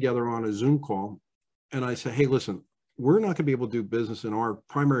team together on a Zoom call, and I say, hey, listen, we're not going to be able to do business in our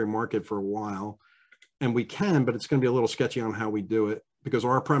primary market for a while, and we can, but it's going to be a little sketchy on how we do it, because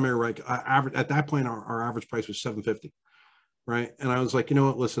our primary average at that point, our average price was $750, right? And I was like, you know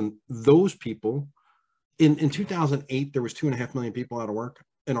what? Listen, those people. In 2008, there was 2.5 million people out of work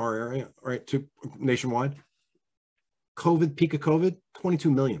in our area, right? Nationwide. Peak of COVID, 22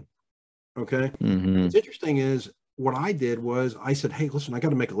 million. Okay. Mm-hmm. What's interesting is what I did was I said, hey, listen, I got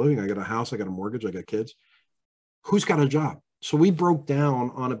to make a living. I got a house, I got a mortgage, I got kids. Who's got a job? So we broke down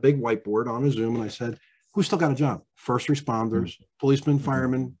on a big whiteboard on a Zoom, and I said, who's still got a job? First responders, policemen,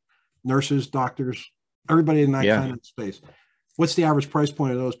 firemen, nurses, doctors, everybody in that kind of space. What's the average price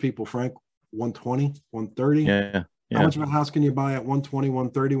point of those people, Frank? 120, 130. Yeah. How much of a house can you buy at 120,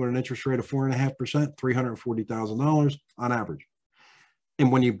 130 with an interest rate of 4.5%? $340,000 on average.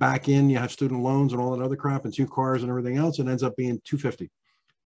 And when you back in, you have student loans and all that other crap and 2 cars and everything else, it ends up being 250.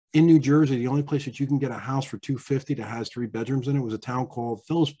 In New Jersey, the only place that you can get a house for 250 that has 3 bedrooms in it was a town called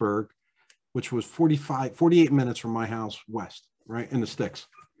Phillipsburg, which was 48 minutes from my house west, right in the sticks.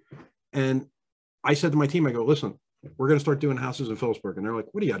 And I said to my team, I go, listen, we're going to start doing houses in Phillipsburg. And they're like,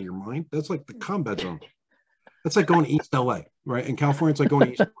 what are you, out of your mind? That's like the combat zone. That's like going to East LA, right? In California, it's like going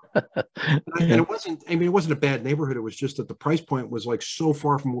to East. And it wasn't a bad neighborhood. It was just that the price point was like so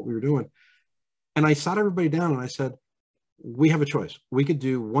far from what we were doing. And I sat everybody down and I said, we have a choice. We could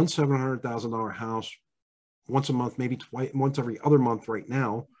do one $700,000 house once a month, maybe once every other month right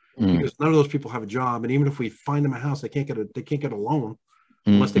now, because none of those people have a job. And even if we find them a house, they can't get a loan.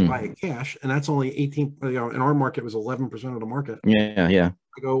 Unless they buy it cash, and that's only 18. In our market, it was 11% of the market. Yeah.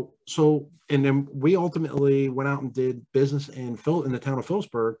 I go and then we ultimately went out and did business in the town of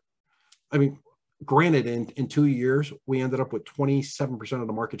Phillipsburg. I mean, granted, in 2 years, we ended up with 27% of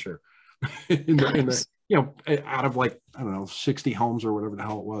the market share. Out of like, I don't know, 60 homes or whatever the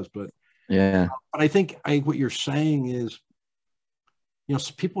hell it was. But yeah. But I think what you're saying is,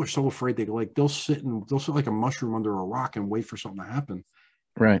 people are so afraid they'll sit like a mushroom under a rock and wait for something to happen.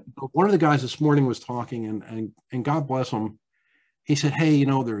 Right. One of the guys this morning was talking, and God bless him. He said, hey,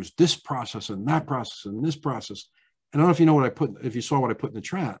 there's this process and that process and this process. And I don't know if you know if you saw what I put in the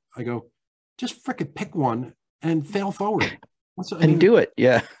chat. I go, just frickin' pick one and fail forward. Do it.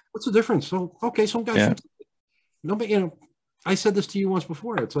 Yeah. What's the difference? So, okay, some guys, nobody, I said this to you once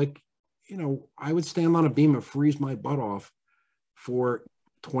before. It's like, I would stand on a beam and freeze my butt off for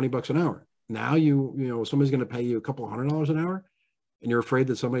 $20 an hour. Now somebody's going to pay you a couple of $100 an hour. And you're afraid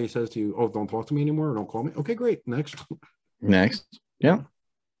that somebody says to you, oh, don't talk to me anymore, or don't call me. Okay, great. Next. Yeah.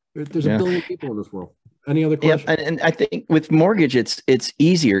 There's a billion people in this world. Any other questions? Yeah, and I think with mortgage, it's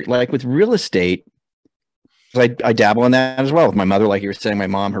easier. Like with real estate, I dabble in that as well. With my mother, like you were saying, my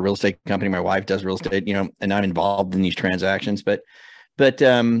mom, her real estate company, my wife does real estate, and I'm involved in these transactions. But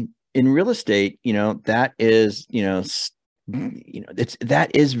in real estate, that is,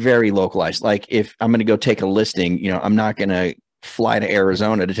 that is very localized. Like if I'm going to go take a listing, I'm not going to fly to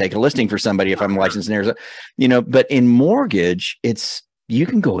Arizona to take a listing for somebody if I'm licensed in Arizona, but in mortgage, you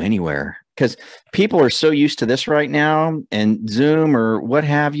can go anywhere because people are so used to this right now and Zoom or what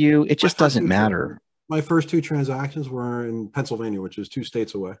have you. It just doesn't matter. My first 2 transactions were in Pennsylvania, which is 2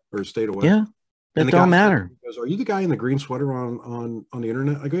 states away or a state away. Yeah. That don't matter. Goes, are you the guy in the green sweater on the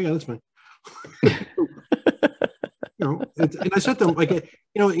internet? I go, yeah, that's me. And I said to them,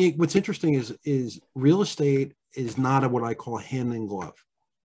 what's interesting is real estate is not what I call hand in glove.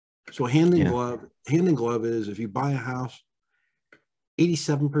 So hand in glove is if you buy a house,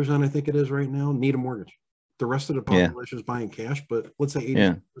 87%, I think it is right now, need a mortgage. The rest of the population is buying cash, but let's say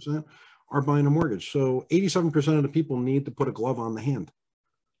 80% are buying a mortgage. So 87% of the people need to put a glove on the hand.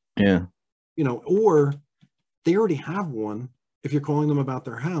 Yeah. Or they already have one if you're calling them about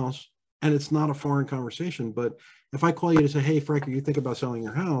their house and it's not a foreign conversation. But if I call you to say, hey, Frank, you think about selling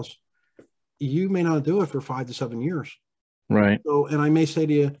your house, you may not do it for 5 to 7 years. Right. So, and I may say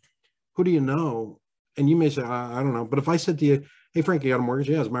to you, who do you know? And you may say, I don't know. But if I said to you, Hey, Frank, you got a mortgage?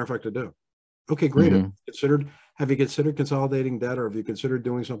 Yeah, as a matter of fact, I do. Okay, great. Mhm. Have you considered consolidating debt, or have you considered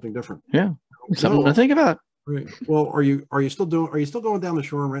doing something different? Yeah. Something to No. think about. Right. Well, are you still going down the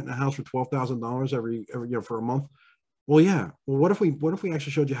shore and renting a house for $12,000 every for a month? Well, yeah. Well, what if we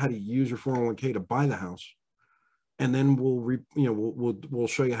actually showed you how to use your 401k to buy the house, and then we'll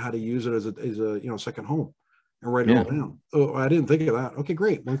show you how to use it as a second home, and write it all Yeah. down. Oh, I didn't think of that. Okay,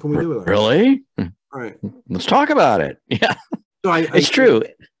 great. When can we do that? Really? All right. Let's talk about it. Yeah. So It's true.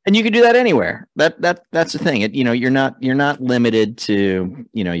 And you can do that anywhere. That's the thing. You're not limited to,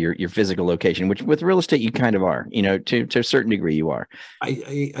 your physical location, which with real estate you kind of are, to a certain degree you are.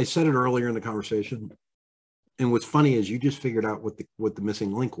 I said it earlier in the conversation, and what's funny is you just figured out what the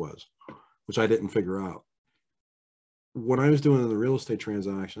missing link was, which I didn't figure out. When I was doing the real estate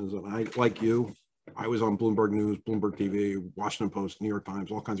transactions, and I was on Bloomberg News, Bloomberg TV, Washington Post, New York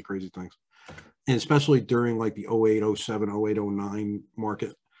Times, all kinds of crazy things. And especially during like the 08, 07, 08, 09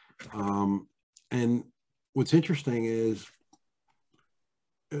 market. And what's interesting is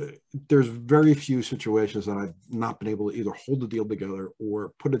there's very few situations that I've not been able to either hold the deal together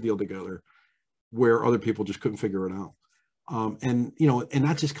or put a deal together where other people just couldn't figure it out. And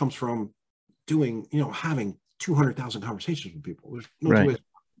that just comes from having 200,000 conversations with people. There's no two ways.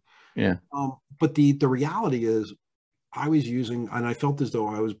 Yeah. But the reality is I was using, and I felt as though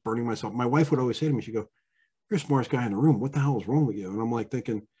I was burning myself. My wife would always say to me, she'd go, "You're the smartest guy in the room. What the hell is wrong with you?" And I'm like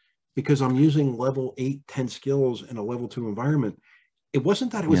thinking, because I'm using level 8, 10 skills in a level 2 environment. It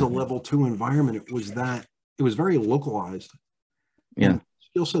wasn't that it was a level 2 environment. It was that it was very localized. Yeah. And the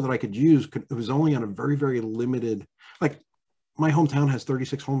skill set that I could use, it was only on a very, very limited, like my hometown has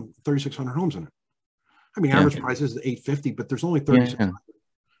 3,600 homes in it. I mean, average price is 850, but there's only 3,600.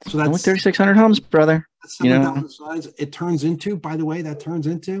 So that's only 3,600 homes, brother. That's 7,000 sides. It turns into, by the way,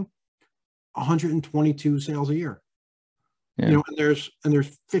 122 sales a year. Yeah. And there's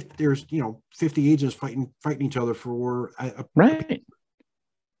 50 agents fighting each other for right.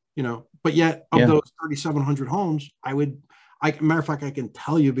 But yet of those 3,700 homes, matter of fact, I can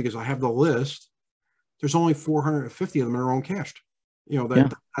tell you because I have the list. There's only 450 of them that are own cashed.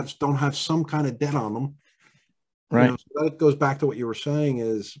 That don't have some kind of debt on them. Right. So that goes back to what you were saying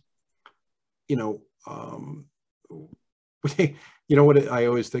is, what I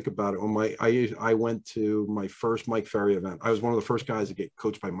always think about it when I went to my first Mike Ferry event. I was one of the first guys to get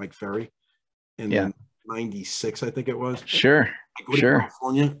coached by Mike Ferry in 96, I think it was. Sure. I go to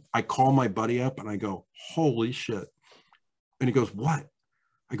California, I call my buddy up and I go, "Holy shit." And he goes, "What?"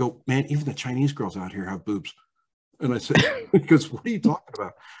 I go, "Man, even the Chinese girls out here have boobs." And I said, he goes, "What are you talking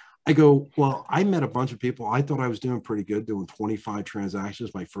about?" I go, "Well, I met a bunch of people. I thought I was doing pretty good, doing 25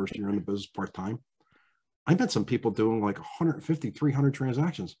 transactions my first year in the business part-time. I met some people doing like 150, 300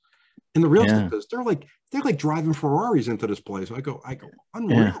 transactions in the real estate business. They're like driving Ferraris into this place. I go,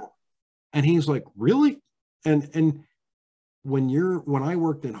 unreal. Yeah. And he's like, "Really?" And when I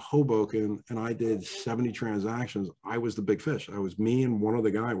worked in Hoboken and I did 70 transactions, I was the big fish. I was me and one other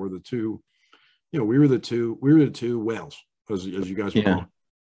guy were the two, we were the two whales, as you guys were calling.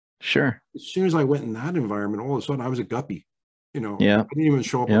 Sure. As soon as I went in that environment, all of a sudden I was a guppy. I didn't even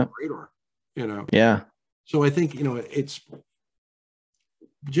show up on the radar. Yeah. So I think it's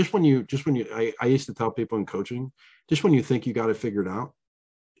just when you I used to tell people in coaching, just when you think you got it figured out,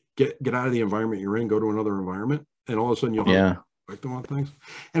 get out of the environment you're in, go to another environment, and all of a sudden you'll have perspective on things.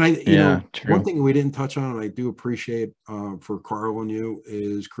 And one thing we didn't touch on, and I do appreciate for Carl and you,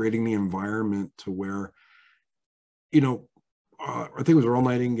 is creating the environment to where I think it was Earl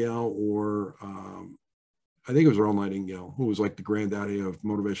Nightingale, who was like the granddaddy of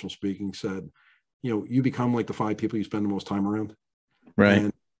motivational speaking, said, you become like the 5 people you spend the most time around. Right.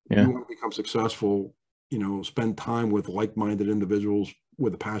 And you want to become successful, spend time with like-minded individuals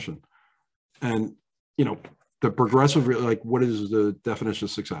with a passion. And, the progressive, like, what is the definition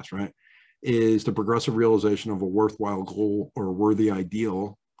of success, right? Is the progressive realization of a worthwhile goal or a worthy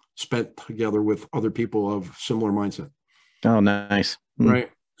ideal spent together with other people of similar mindset. Oh, nice.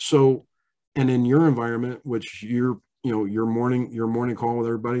 Right. So, and in your environment, which your morning call with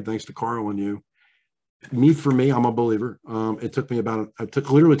everybody, thanks to Carl and you, for me, I'm a believer. It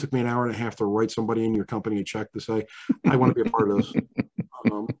literally took me an hour and a half to write somebody in your company a check to say, "I want to be a part of this."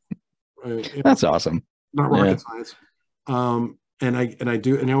 That's awesome. Not rocket science. And I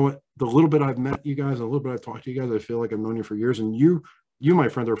do, and what, the little bit I've met you guys, a little bit I've talked to you guys, I feel like I've known you for years. And you, my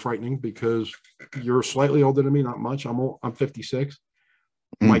friend, are frightening because you're slightly older than me, not much. I'm 56.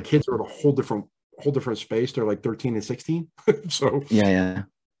 My kids are at a whole different space. They're like 13 and 16. So yeah.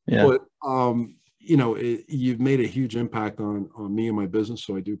 But you've made a huge impact on me and my business,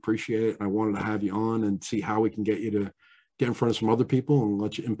 so I do appreciate it. And I wanted to have you on and see how we can get get in front of some other people and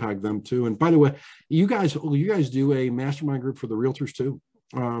let you impact them too. And by the way, you guys do a mastermind group for the realtors too,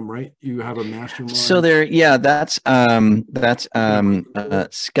 right? You have a mastermind. So there, yeah, that's Scott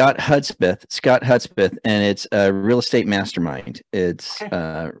Hudspeth, and it's a real estate mastermind. It's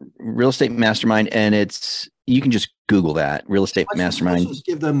real estate mastermind, and you can just Google that, real estate mastermind. Let's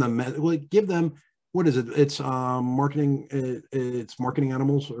just give them what is it? It's marketing. It's Marketing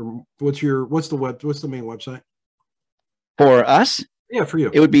Animals, or what's the main website for us? Yeah, for you,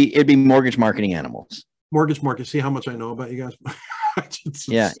 it'd be Mortgage Marketing Animals. Mortgage Market. See how much I know about you guys.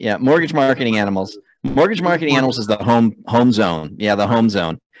 Yeah. Mortgage Marketing Animals. Mortgage Marketing Animals is the home zone. Yeah, the home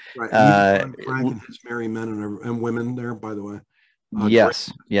zone. Right. Frank and his merry men and women there, by the way.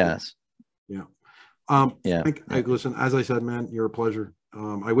 Yes. Yeah. Yeah. Frank, hey, listen, as I said, man, you're a pleasure.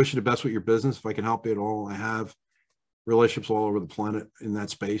 I wish you the best with your business. If I can help you at all, I have relationships all over the planet in that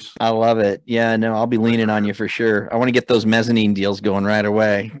space. I love it. Yeah, no, I'll be leaning on you for sure. I want to get those mezzanine deals going right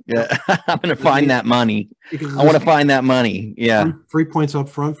away. Yeah, I'm going to find that money. I want to find that money. Yeah. 3 points up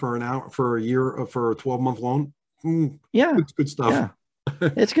front for an hour, for a year, for a 12-month loan. Yeah. It's good stuff. Yeah.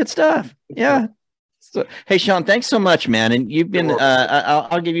 It's good stuff. Yeah. So, hey, Sean, thanks so much, man. And you've been,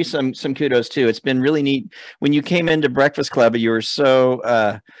 I'll give you some kudos too. It's been really neat. When you came into Breakfast Club, you were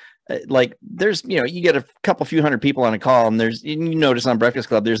so, like there's, you get a couple few hundred people on a call, and you notice on Breakfast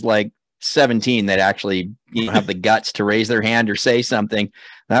Club, there's like 17 that actually, have the guts to raise their hand or say something.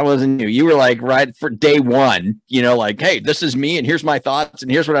 That wasn't you. You were like, right for day one, like, hey, this is me and here's my thoughts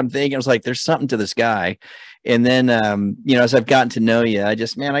and here's what I'm thinking. I was like, there's something to this guy. And then, as I've gotten to know you, I got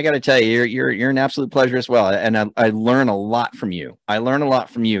to tell you, you're an absolute pleasure as well. And I learn a lot from you.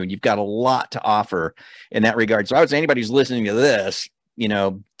 And you've got a lot to offer in that regard. So I would say anybody who's listening to this,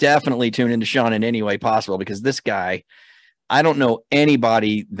 definitely tune into Sean in any way possible, because this guy, I don't know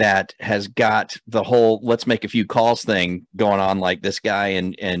anybody that has got the whole let's make a few calls thing going on like this guy,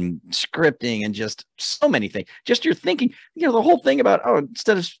 and scripting and just so many things. Just you're thinking, the whole thing about,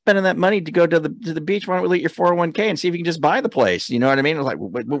 instead of spending that money to go to the beach, why don't we let your 401k and see if you can just buy the place? You know what I mean? I was like,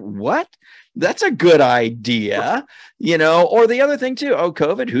 what? That's a good idea, or the other thing too. Oh,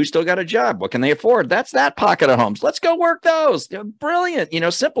 COVID, who's still got a job? What can they afford? That's that pocket of homes. Let's go work those. Brilliant.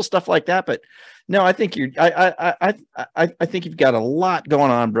 Simple stuff like that. But no, I think I think you've got a lot going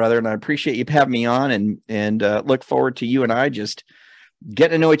on, brother. And I appreciate you having me on, and look forward to you and I just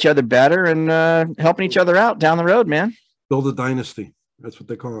getting to know each other better and helping each other out down the road, man. Build a dynasty. That's what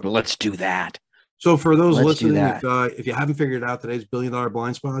they call it. Let's do that. So for those listening, if you haven't figured out today's $1 billion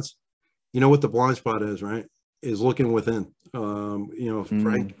blind spots, you know what the blind spot is, right? Is looking within.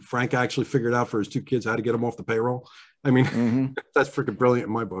 Frank actually figured out for his 2 kids how to get them off the payroll. I mean, that's freaking brilliant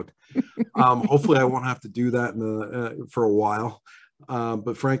in my book. Hopefully I won't have to do that for a while.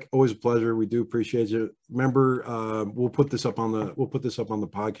 But Frank, always a pleasure. We do appreciate you. Remember, we'll put this up on the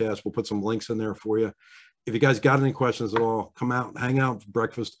podcast. We'll put some links in there for you. If you guys got any questions at all, come out, hang out for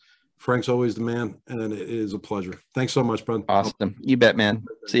breakfast. Frank's always the man, and it is a pleasure. Thanks so much, brother. Awesome. You bet, man.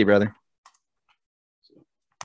 See you, brother.